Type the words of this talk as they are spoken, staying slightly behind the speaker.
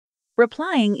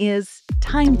replying is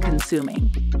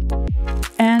time-consuming.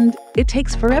 And it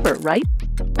takes forever, right?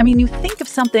 I mean, you think of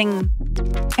something,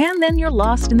 and then you're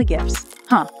lost in the gifs.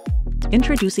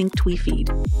 Introducing TweeFeed.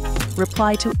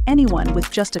 Reply to anyone with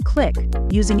just a click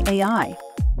using AI.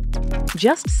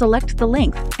 Just select the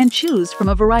length and choose from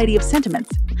a variety of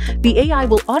sentiments. The AI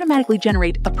will automatically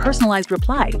generate a personalized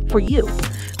reply for you,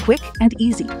 quick and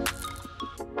easy.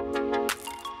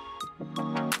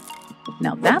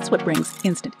 Now that's what brings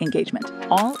instant engagement,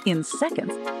 all in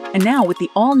seconds. And now with the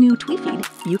all-new TweeFeed,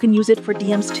 you can use it for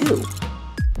DMs too.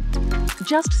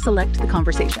 Just select the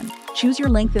conversation, choose your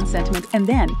length and sentiment, and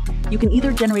then you can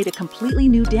either generate a completely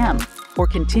new DM or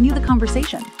continue the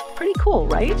conversation. Pretty cool,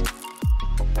 right?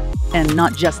 And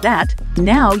not just that,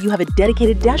 now you have a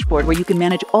dedicated dashboard where you can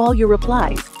manage all your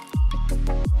replies.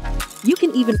 You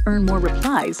can even earn more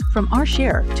replies from our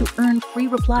Share to Earn Free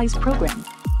Replies program.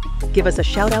 Give us a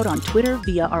shout out on Twitter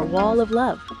via our wall of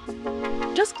love.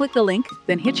 Just click the link,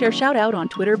 then hit your shout out on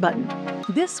Twitter button.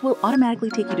 This will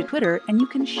automatically take you to Twitter and you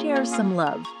can share some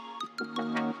love.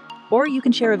 Or you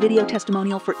can share a video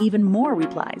testimonial for even more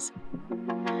replies.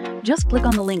 Just click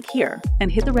on the link here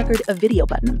and hit the Record a Video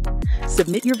button.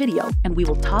 Submit your video and we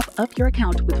will top up your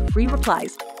account with free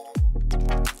replies.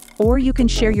 Or you can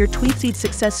share your TweeFeed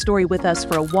success story with us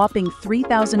for a whopping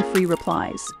 3,000 free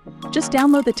replies. Just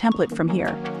download the template from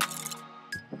here.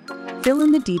 Fill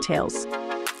in the details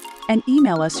and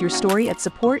email us your story at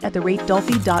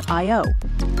support@theratedolphy.io.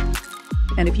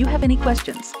 And if you have any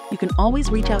questions, you can always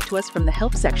reach out to us from the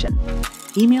help section,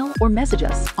 email or message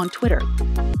us on Twitter,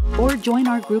 or join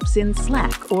our groups in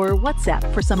Slack or WhatsApp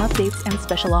for some updates and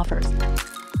special offers.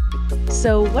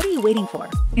 So what are you waiting for?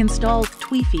 Install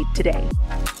TweeFeed today.